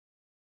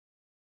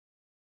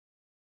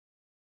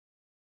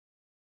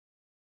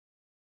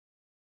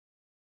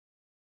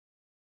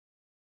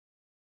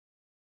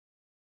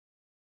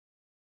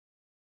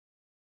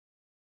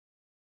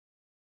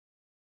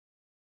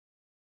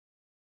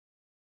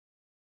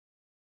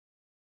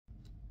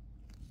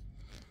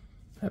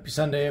Happy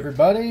Sunday,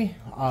 everybody.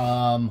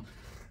 I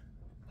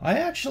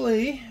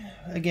actually,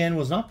 again,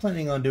 was not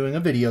planning on doing a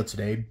video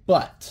today,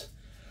 but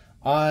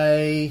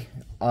I,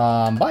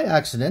 by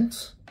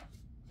accident,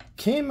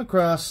 came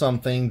across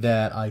something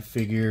that I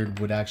figured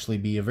would actually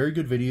be a very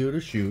good video to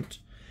shoot,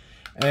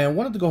 and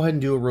wanted to go ahead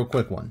and do a real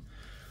quick one.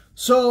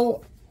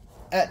 So,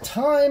 at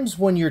times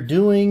when you're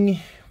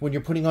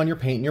putting on your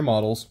paint and your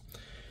models,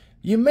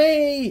 you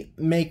may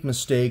make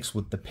mistakes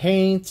with the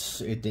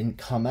paint. It didn't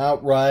come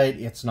out right.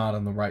 It's not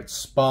in the right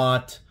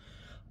spot.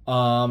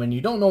 And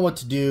you don't know what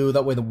to do.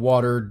 That way the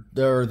water,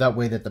 or that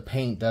way that the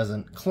paint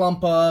doesn't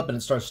clump up and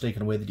it starts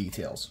taking away the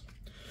details.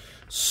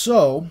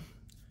 So,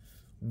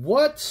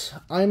 what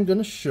I'm going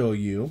to show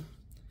you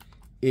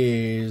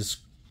is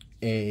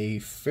a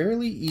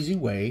fairly easy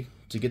way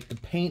to get the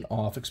paint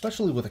off,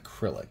 especially with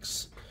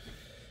acrylics.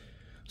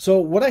 So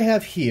what I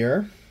have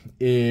here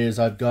is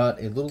I've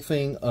got a little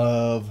thing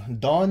of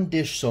Dawn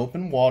dish soap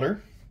and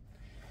water,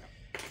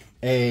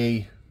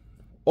 a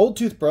old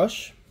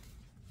toothbrush,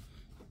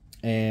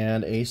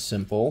 and a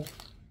simple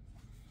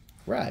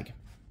rag.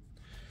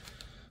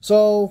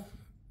 So,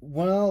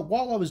 well,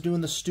 while I was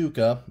doing the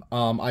Stuka,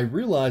 I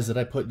realized that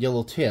I put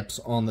yellow tips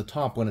on the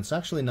top when it's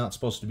actually not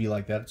supposed to be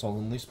like that. It's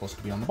only supposed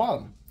to be on the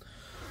bottom.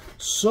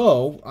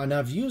 So, and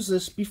I've used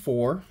this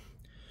before.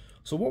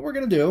 So what we're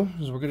going to do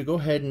is we're going to go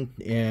ahead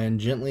and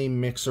gently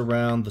mix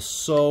around the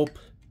soap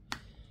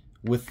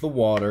with the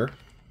water.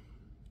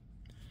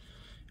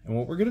 And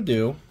what we're going to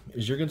do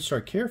is you're going to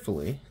start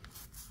carefully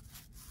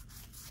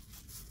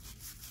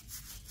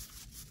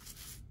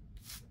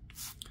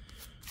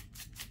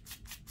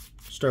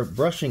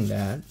brushing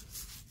that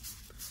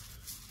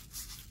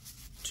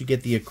to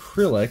get the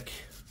acrylic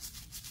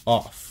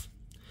off.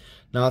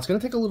 Now it's going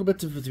to take a little bit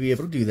to be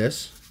able to do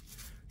this.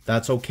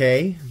 That's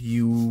okay.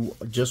 You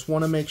just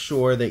want to make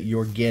sure that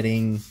you're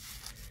getting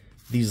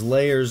these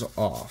layers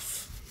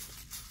off.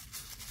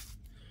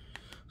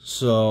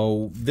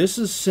 So this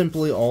is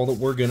simply all that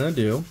we're going to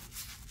do.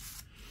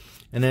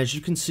 And as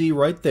you can see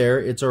right there,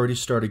 it's already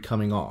started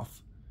coming off.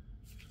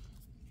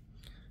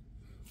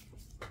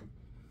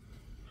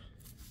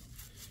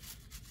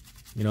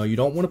 You know, you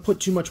don't want to put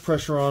too much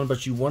pressure on,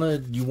 but you want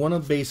to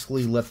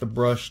basically let the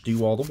brush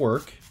do all the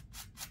work.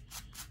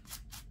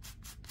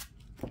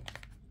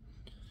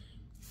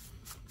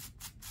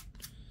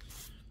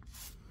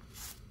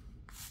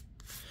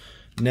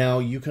 Now,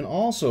 you can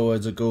also,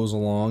 as it goes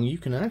along, you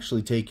can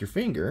actually take your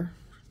finger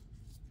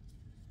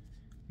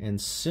and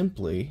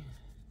simply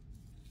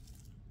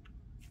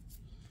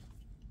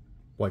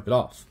wipe it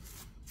off.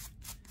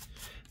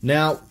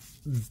 Now,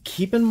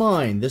 keep in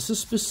mind, this is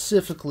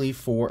specifically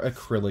for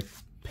acrylic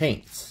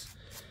paints.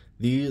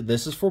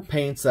 This is for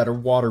paints that are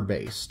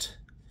water-based.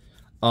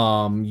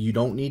 You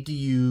don't need to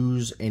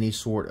use any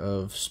sort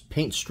of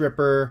paint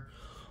stripper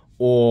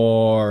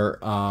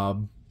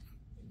or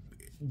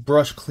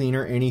brush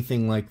cleaner,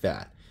 anything like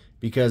that,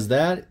 because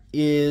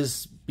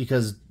it's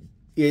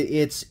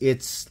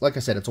like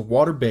I said, it's a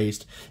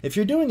water-based. If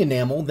you're doing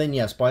enamel, then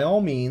yes, by all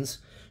means,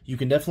 you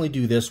can definitely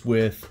do this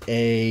with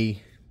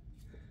a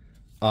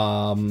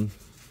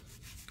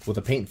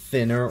paint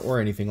thinner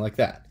or anything like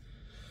that.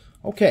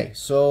 Okay,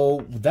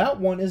 so that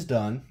one is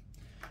done.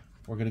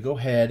 We're going to go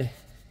ahead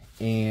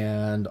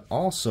and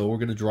also we're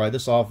going to dry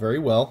this off very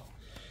well.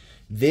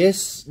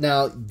 This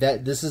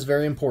is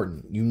very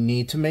important. You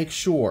need to make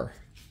sure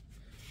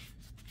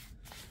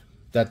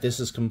that this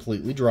is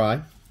completely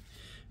dry,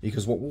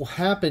 because what will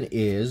happen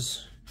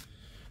is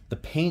the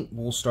paint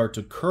will start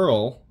to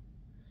curl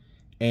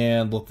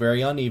and look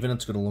very uneven.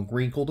 It's going to look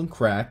wrinkled and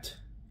cracked.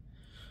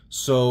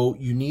 So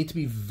you need to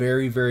be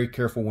very, very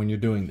careful when you're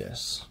doing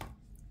this.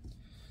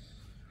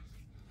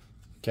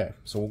 Okay,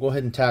 so we'll go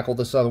ahead and tackle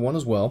this other one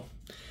as well.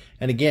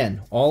 And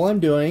again, all I'm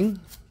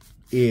doing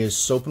is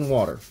soap and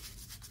water.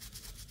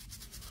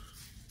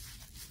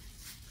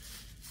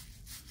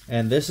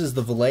 And this is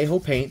the Vallejo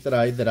paint that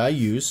I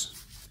use.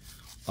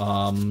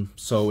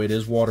 So it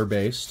is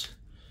water-based.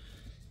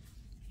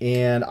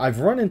 And I've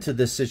run into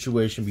this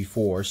situation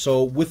before.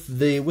 So with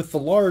the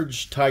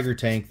large Tiger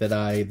tank that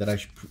I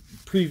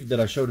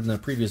showed in the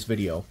previous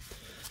video,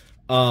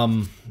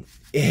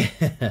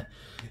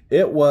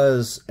 it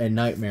was a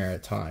nightmare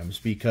at times,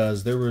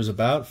 because there was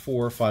about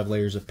 4 or 5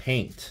 layers of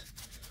paint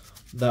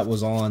that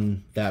was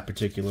on that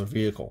particular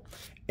vehicle,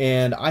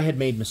 and I had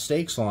made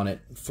mistakes on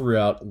it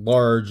throughout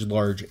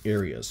large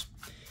areas.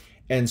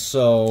 And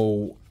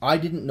so I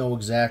didn't know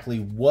exactly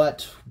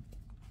what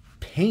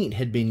paint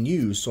had been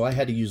used, so I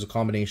had to use a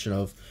combination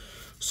of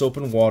soap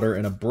and water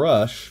and a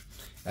brush,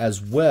 as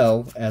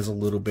well as a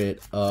little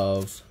bit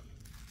of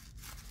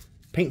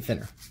paint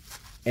thinner.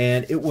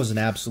 And it was an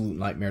absolute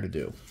nightmare to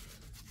do.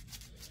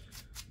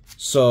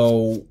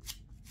 So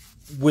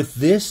with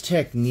this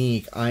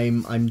technique,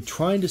 I'm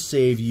trying to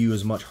save you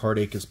as much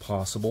heartache as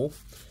possible.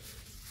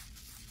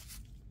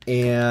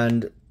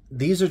 And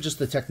these are just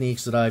the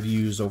techniques that I've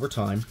used over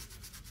time.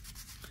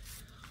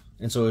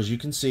 And so as you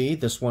can see,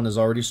 this one is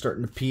already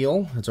starting to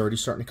peel. It's already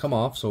starting to come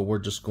off, so we're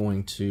just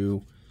going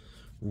to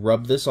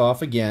rub this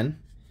off again.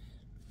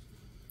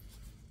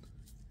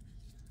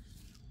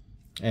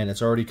 And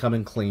it's already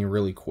coming clean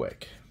really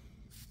quick.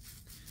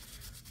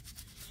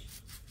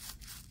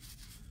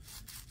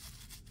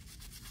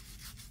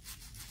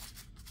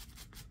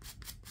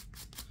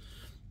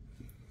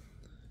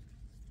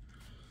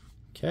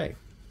 Okay.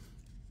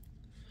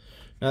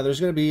 Now there's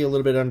going to be a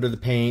little bit under the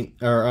paint,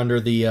 or under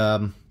the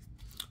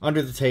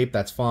tape.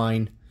 That's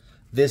fine.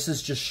 This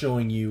is just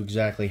showing you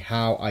exactly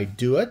how I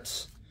do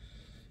it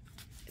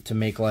to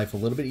make life a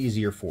little bit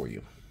easier for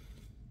you.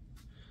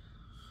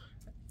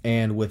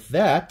 And with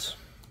that,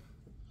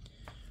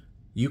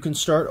 you can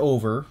start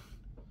over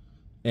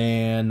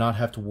and not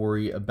have to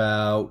worry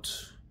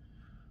about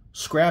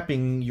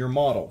scrapping your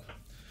model.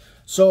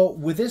 So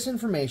with this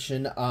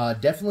information,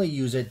 definitely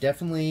use it.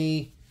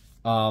 Definitely,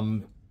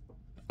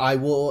 I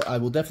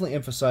will definitely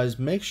emphasize,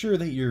 make sure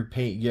that you're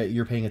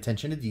paying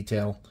attention to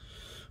detail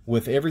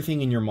with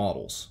everything in your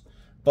models.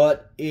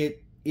 But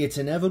it's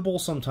inevitable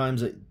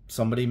sometimes that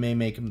you may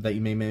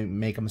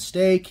make a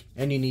mistake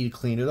and you need to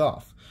clean it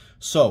off.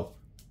 So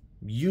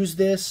use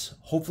this.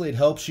 Hopefully it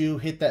helps you.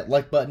 Hit that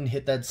like button,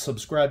 hit that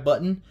subscribe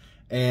button,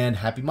 and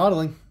happy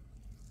modeling.